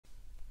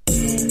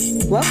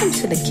Welcome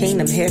to the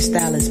Kingdom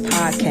Hairstylist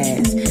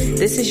podcast.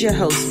 This is your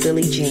host,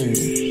 Billie Jean.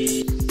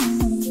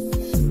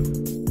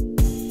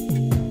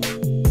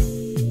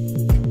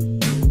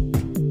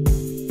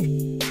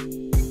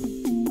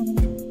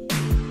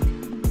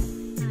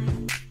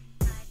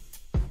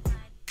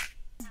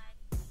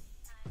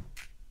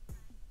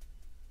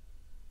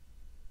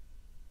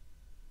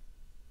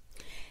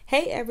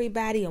 Hey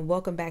everybody, and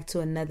welcome back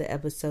to another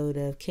episode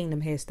of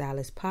Kingdom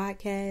Hairstylist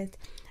podcast.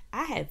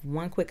 I have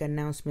one quick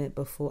announcement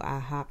before I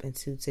hop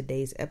into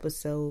today's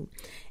episode,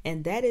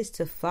 and that is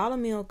to follow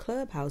me on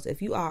Clubhouse. If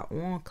you are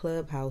on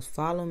Clubhouse,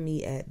 follow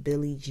me at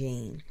Billie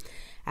Jean.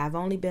 I've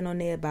only been on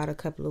there about a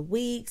couple of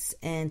weeks,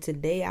 and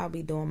today I'll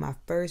be doing my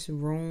first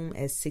room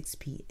at 6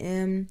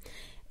 p.m.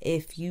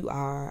 If you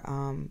are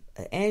an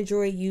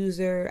Android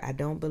user, I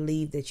don't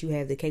believe that you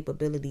have the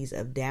capabilities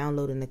of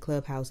downloading the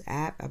Clubhouse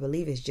app. I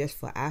believe it's just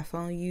for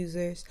iPhone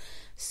users.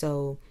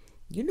 So,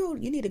 you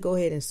need to go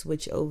ahead and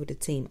switch over to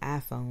Team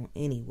iPhone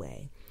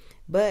anyway.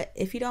 But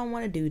if you don't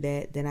want to do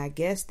that, then I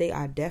guess they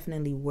are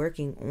definitely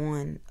working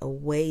on a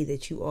way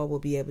that you all will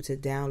be able to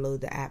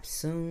download the app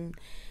soon.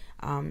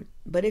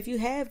 But if you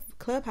have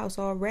Clubhouse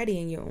already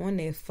and you're on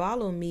there,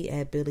 follow me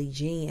at Billie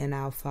Jean and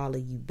I'll follow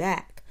you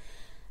back.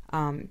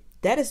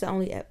 That is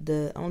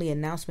the only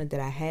announcement that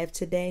I have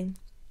today.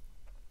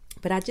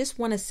 But I just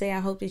want to say I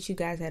hope that you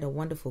guys had a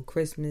wonderful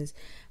Christmas.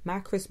 My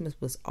Christmas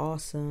was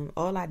awesome.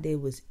 All I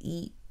did was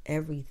eat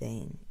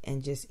everything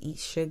and just eat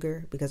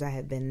sugar because I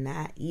had been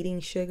not eating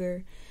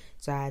sugar.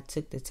 So I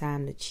took the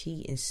time to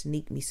cheat and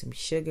sneak me some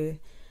sugar.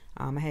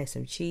 I had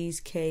some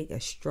cheesecake, a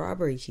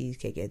strawberry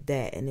cheesecake at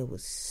that, and it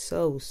was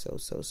so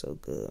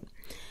good.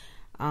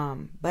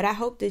 But I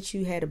hope that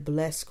you had a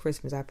blessed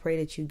Christmas. I pray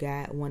that you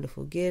got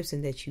wonderful gifts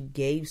and that you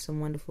gave some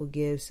wonderful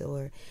gifts,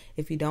 or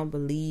if you don't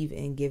believe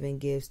in giving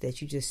gifts,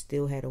 that you just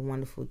still had a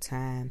wonderful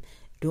time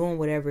doing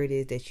whatever it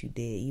is that you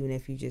did, even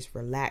if you just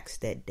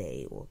relaxed that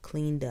day or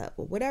cleaned up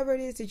or whatever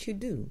it is that you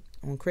do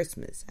on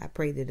Christmas. I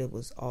pray that it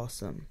was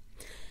awesome.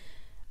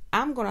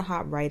 I'm going to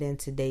hop right in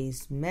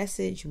today's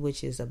message,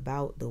 which is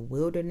about the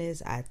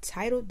wilderness. I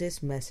titled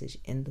this message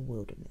 "In the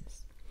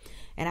Wilderness."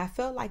 And I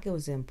felt like it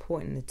was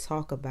important to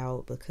talk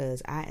about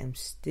because I am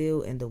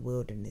still in the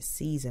wilderness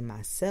season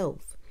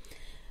myself.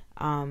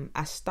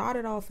 I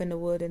started off in the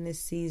wilderness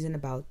season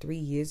about 3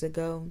 years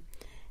ago.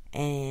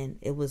 And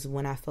it was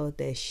when I felt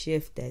that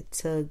shift, that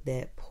tug,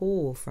 that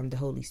pull from the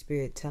Holy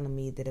Spirit telling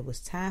me that it was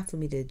time for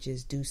me to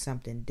just do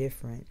something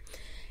different.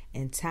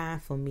 And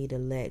time for me to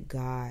let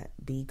God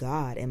be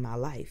God in my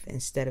life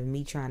instead of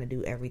me trying to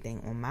do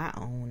everything on my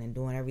own and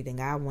doing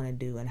everything I want to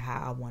do and how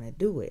I want to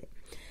do it.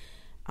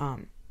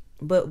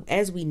 But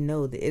as we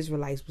know, the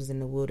Israelites was in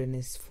the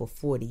wilderness for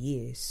 40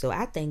 years. So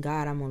I thank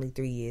God I'm only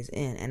 3 years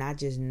in. And I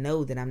just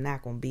know that I'm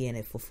not going to be in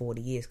it for 40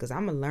 years because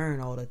I'm going to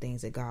learn all the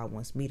things that God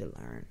wants me to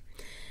learn.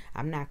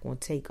 I'm not going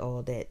to take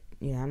all that,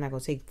 I'm not going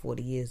to take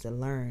 40 years to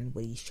learn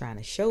what he's trying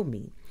to show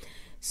me.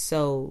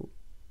 So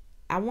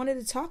I wanted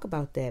to talk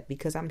about that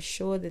because I'm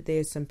sure that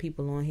there's some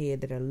people on here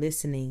that are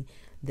listening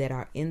that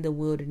are in the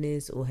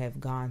wilderness or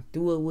have gone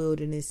through a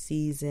wilderness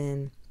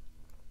season.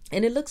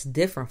 And it looks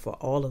different for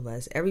all of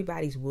us.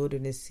 Everybody's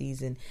wilderness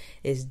season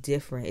is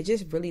different. It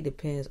just really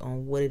depends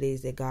on what it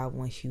is that God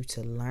wants you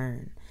to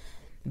learn.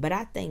 But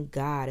I thank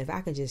God, if I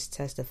could just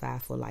testify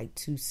for like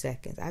 2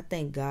 seconds, I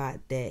thank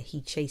God that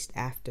he chased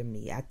after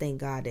me. I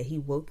thank God that he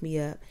woke me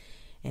up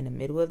in the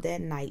middle of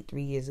that night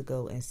 3 years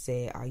ago and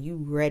said, "Are you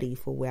ready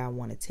for where I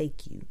want to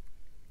take you?"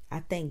 I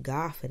thank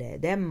God for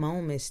that. That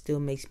moment still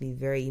makes me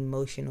very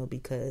emotional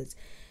because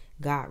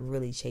God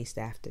really chased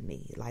after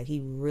me. Like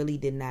he really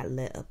did not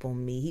let up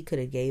on me. He could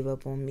have gave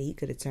up on me. He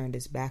could have turned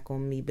his back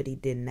on me, but he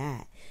did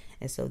not.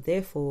 And so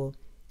therefore,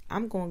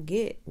 I'm going to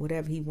get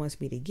whatever he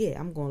wants me to get.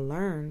 I'm going to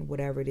learn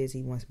whatever it is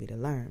he wants me to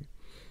learn.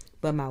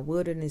 But my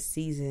wilderness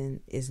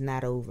season is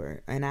not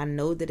over. And I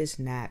know that it's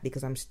not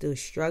because I'm still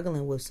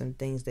struggling with some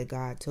things that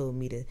God told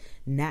me to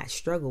not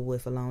struggle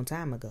with a long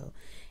time ago.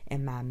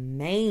 And my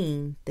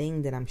main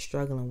thing that I'm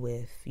struggling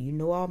with,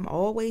 I'm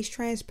always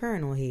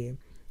transparent on here,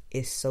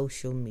 is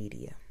social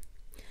media.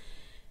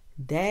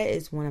 That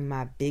is one of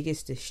my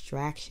biggest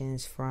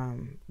distractions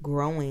from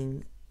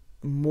growing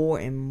more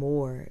and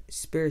more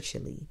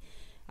spiritually.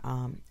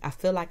 I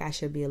feel like I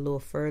should be a little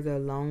further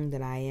along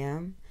than I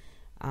am.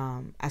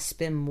 I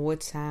spend more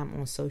time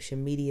on social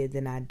media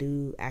than I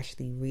do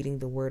actually reading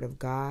the Word of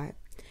God.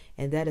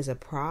 And that is a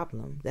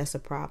problem. That's a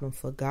problem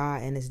for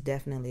God, and it's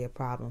definitely a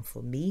problem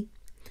for me.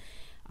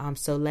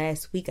 So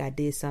last week I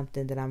did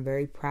something that I'm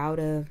very proud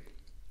of,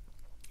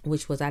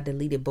 which was I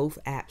deleted both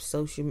apps,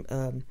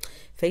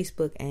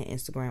 Facebook and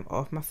Instagram,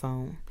 off my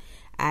phone.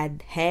 I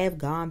have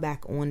gone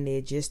back on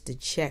there just to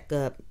check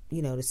up,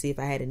 to see if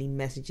I had any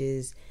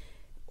messages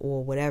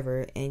or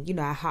whatever. And,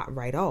 I hop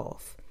right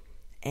off.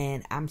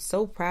 And I'm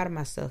so proud of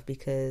myself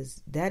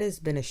because that has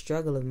been a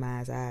struggle of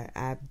mine.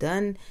 I've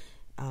done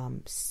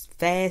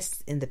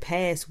fast in the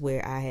past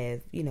where I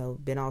have,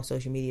 been on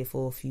social media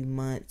for a few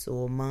months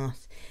or a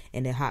month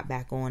and then hop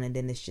back on. And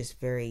then it's just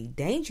very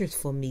dangerous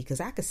for me because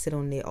I could sit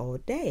on there all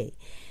day,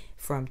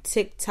 from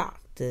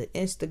TikTok to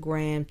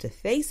Instagram to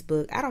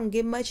Facebook, I don't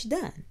get much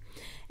done.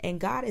 And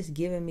God has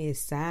given me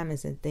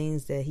assignments and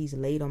things that he's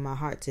laid on my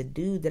heart to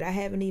do that I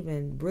haven't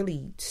even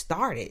really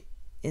started.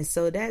 And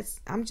so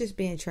I'm just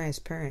being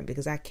transparent,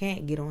 because I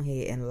can't get on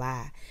here and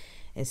lie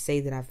and say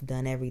that I've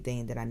done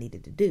everything that I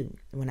needed to do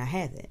when I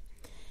haven't.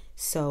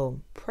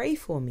 So pray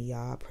for me,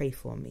 y'all. Pray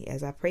for me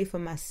as I pray for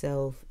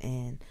myself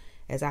and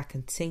as I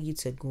continue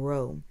to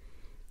grow.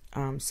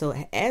 So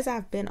as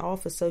I've been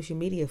off of social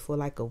media for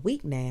like a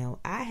week now,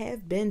 I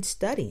have been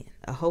studying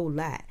a whole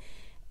lot.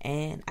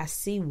 And I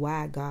see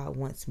why God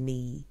wants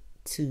me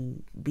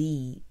to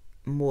be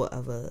more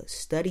of a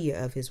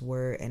studier of his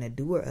word and a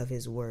doer of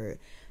his word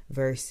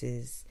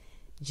versus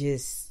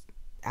just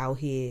out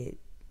here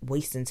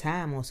wasting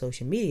time on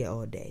social media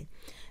all day.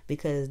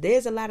 Because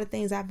there's a lot of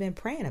things I've been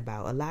praying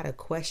about, a lot of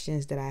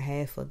questions that I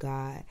have for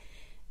God.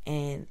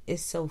 And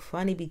it's so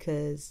funny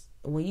because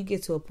when you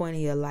get to a point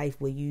in your life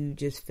where you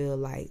just feel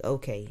like,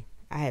 okay,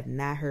 I have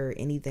not heard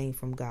anything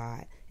from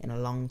God in a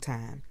long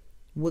time.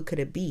 What could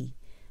it be?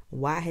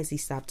 Why has he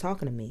stopped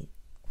talking to me?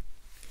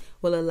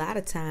 Well, a lot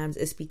of times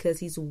it's because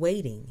he's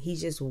waiting.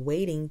 He's just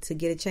waiting to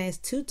get a chance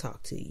to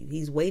talk to you.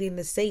 He's waiting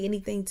to say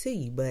anything to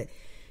you, but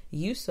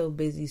you so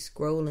busy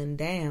scrolling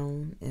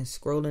down and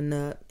scrolling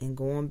up and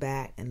going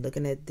back and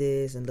looking at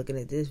this and looking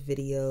at this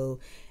video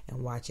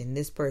and watching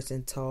this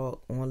person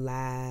talk on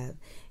live.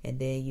 And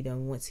then you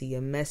done went to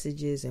your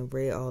messages and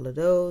read all of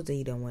those. And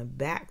you done went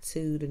back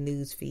to the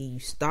news feed. You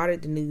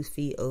started the news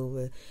feed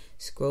over,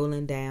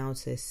 scrolling down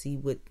to see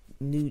what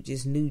new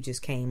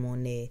just came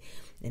on there.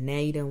 And now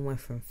you done went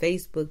from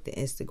Facebook to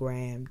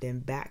Instagram, then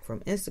back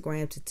from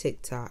Instagram to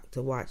TikTok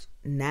to watch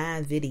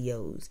 9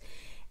 videos.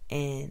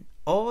 And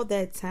all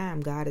that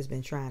time, God has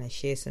been trying to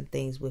share some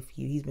things with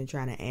you. He's been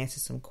trying to answer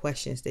some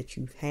questions that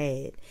you've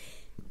had.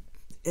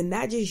 And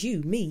not just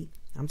you, me.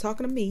 I'm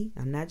talking to me.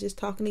 I'm not just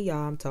talking to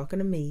y'all. I'm talking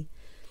to me.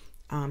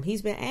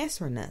 He's been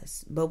answering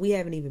us, but we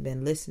haven't even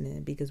been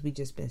listening because we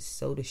just been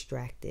so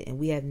distracted, and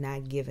we have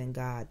not given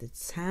God the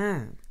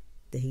time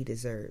that he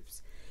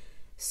deserves.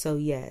 So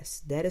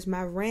yes, that is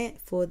my rant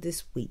for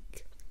this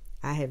week.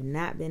 I have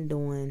not been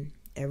doing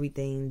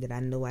everything that I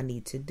know I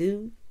need to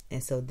do.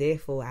 And so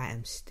therefore I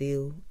am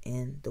still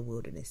in the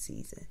wilderness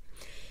season.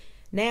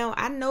 Now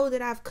I know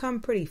that I've come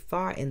pretty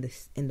far in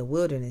the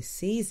wilderness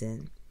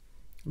season,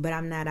 but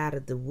I'm not out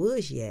of the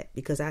woods yet,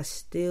 because I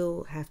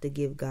still have to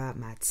give God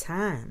my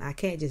time. I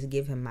can't just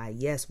give him my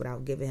yes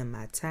without giving him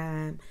my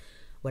time,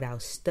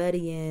 without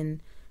studying,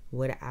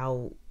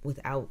 without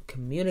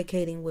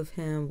communicating with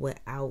him,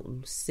 without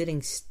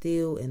sitting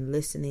still and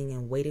listening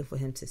and waiting for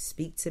him to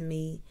speak to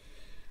me.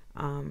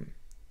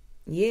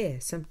 Yeah,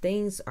 some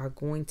things are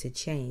going to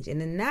change. And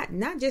then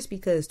not just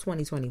because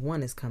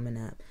 2021 is coming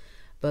up,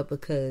 but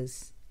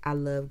because I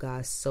love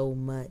God so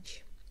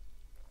much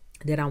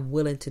that I'm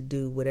willing to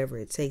do whatever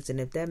it takes. And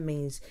if that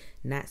means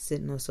not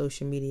sitting on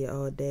social media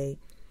all day,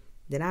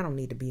 then I don't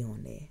need to be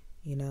on there.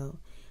 You know,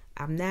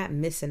 I'm not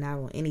missing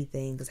out on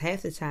anything, because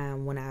half the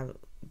time when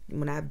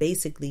I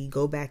basically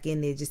go back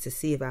in there just to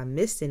see if I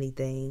missed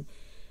anything,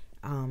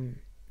 I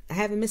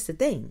haven't missed a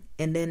thing.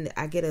 And then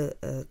I get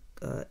a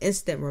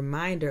instant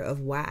reminder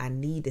of why I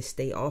need to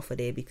stay off of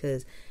there,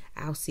 because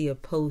I'll see a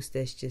post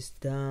that's just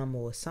dumb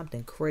or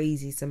something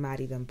crazy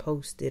somebody done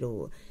posted,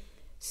 or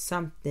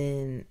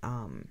something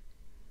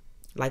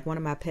like one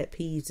of my pet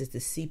peeves is to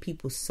see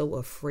people so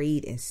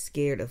afraid and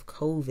scared of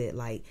COVID,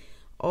 like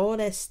all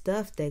that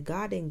stuff that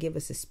God didn't give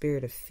us a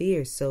spirit of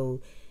fear.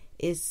 So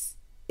it's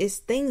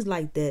things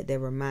like that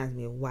reminds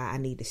me of why I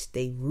need to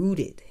stay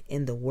rooted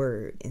in the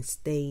word and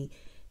stay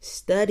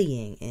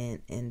studying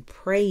and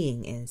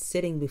praying and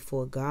sitting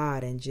before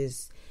God and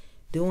just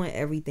doing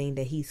everything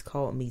that he's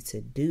called me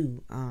to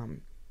do.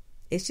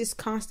 It's just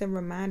constant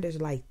reminders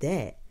like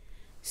that.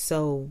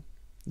 So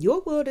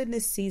your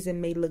wilderness season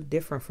may look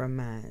different from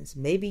mine.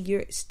 Maybe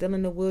you're still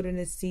in the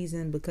wilderness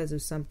season because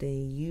of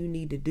something you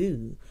need to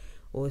do,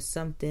 or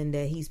something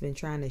that he's been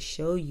trying to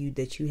show you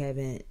that you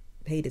haven't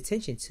paid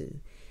attention to.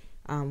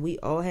 We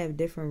all have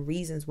different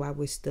reasons why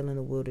we're still in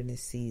the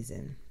wilderness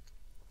season.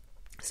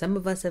 Some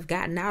of us have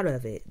gotten out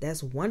of it.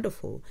 That's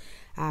wonderful.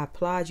 I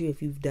applaud you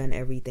if you've done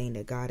everything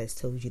that God has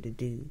told you to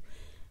do.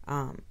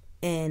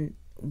 And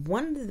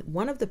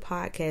one of the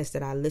podcasts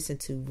that I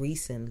listened to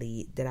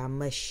recently that I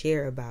must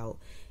share about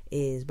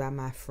is by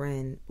my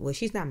friend. Well,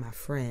 she's not my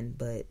friend,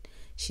 but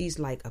she's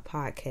like a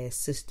podcast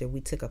sister.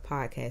 We took a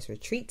podcast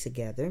retreat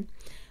together.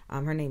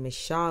 Her name is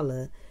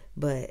Shala,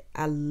 but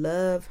I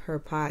love her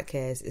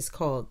podcast. It's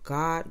called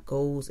God,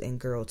 Goals, and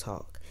Girl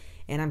Talk.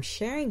 And I'm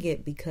sharing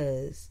it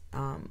because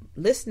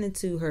listening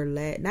to her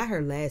not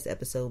her last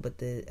episode, but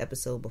the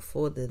episode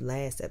before the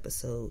last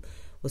episode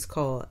was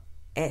called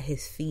At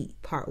His Feet,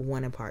 Part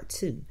 1 and Part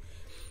 2.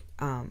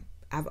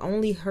 I've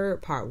only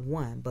heard Part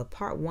 1, but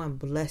Part 1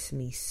 blessed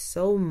me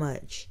so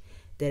much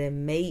that it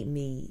made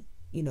me,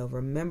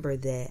 remember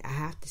that I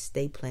have to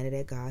stay planted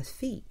at God's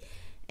feet.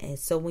 And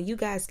so when you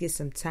guys get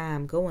some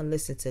time, go and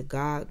listen to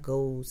God,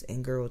 Goals,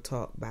 and Girl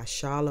Talk by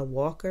Shala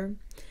Walker.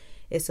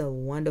 It's a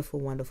wonderful,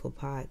 wonderful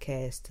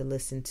podcast to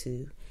listen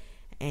to.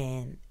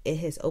 And it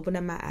has opened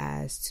up my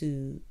eyes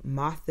to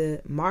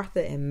Martha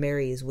and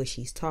Mary is what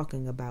she's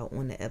talking about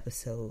on the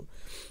episode.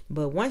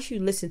 But once you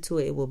listen to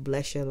it, it will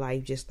bless your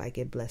life just like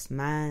it blessed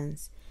mine.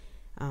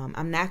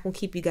 I'm not going to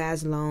keep you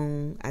guys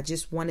long. I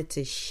just wanted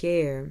to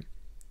share,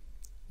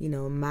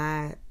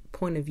 my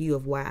point of view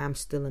of why I'm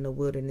still in the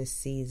wilderness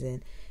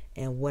season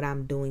and what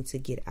I'm doing to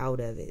get out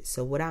of it.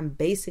 So what I'm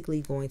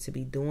basically going to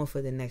be doing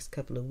for the next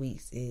couple of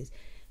weeks is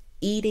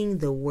eating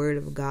the word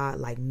of God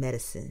like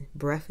medicine,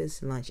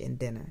 breakfast, lunch, and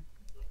dinner.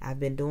 I've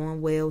been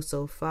doing well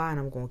so far, and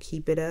I'm going to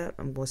keep it up.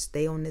 I'm going to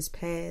stay on this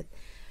path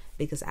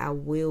because I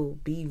will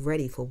be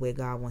ready for where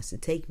God wants to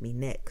take me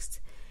next.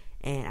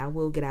 And I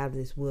will get out of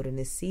this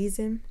wilderness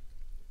season,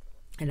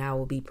 and I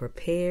will be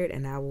prepared,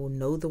 and I will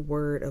know the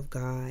word of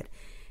God,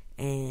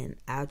 and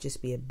I'll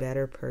just be a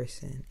better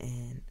person.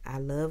 And I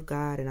love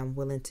God, and I'm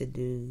willing to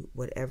do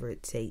whatever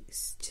it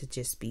takes to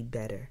just be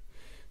better.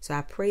 So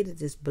I pray that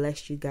this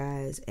bless you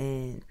guys,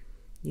 and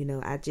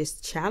I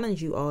just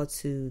challenge you all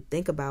to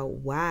think about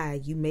why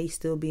you may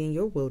still be in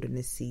your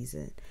wilderness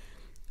season.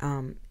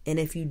 And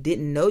if you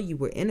didn't know you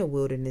were in a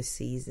wilderness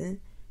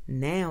season,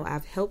 now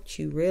I've helped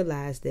you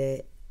realize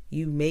that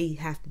you may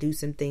have to do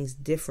some things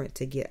different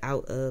to get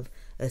out of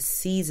a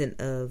season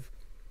of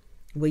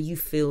where you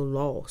feel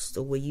lost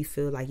or where you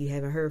feel like you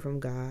haven't heard from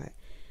God.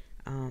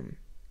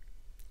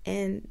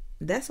 And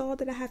that's all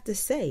that I have to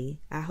say.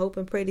 I hope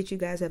and pray that you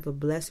guys have a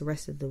blessed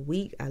rest of the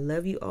week. I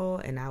love you all,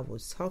 and I will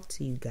talk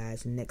to you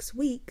guys next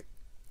week.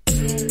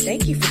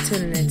 Thank you for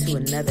tuning in to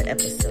another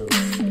episode.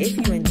 If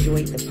you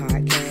enjoyed the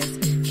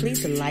podcast,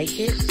 please like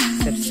it,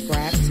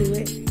 subscribe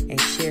to it, and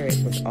share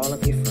it with all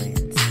of your friends.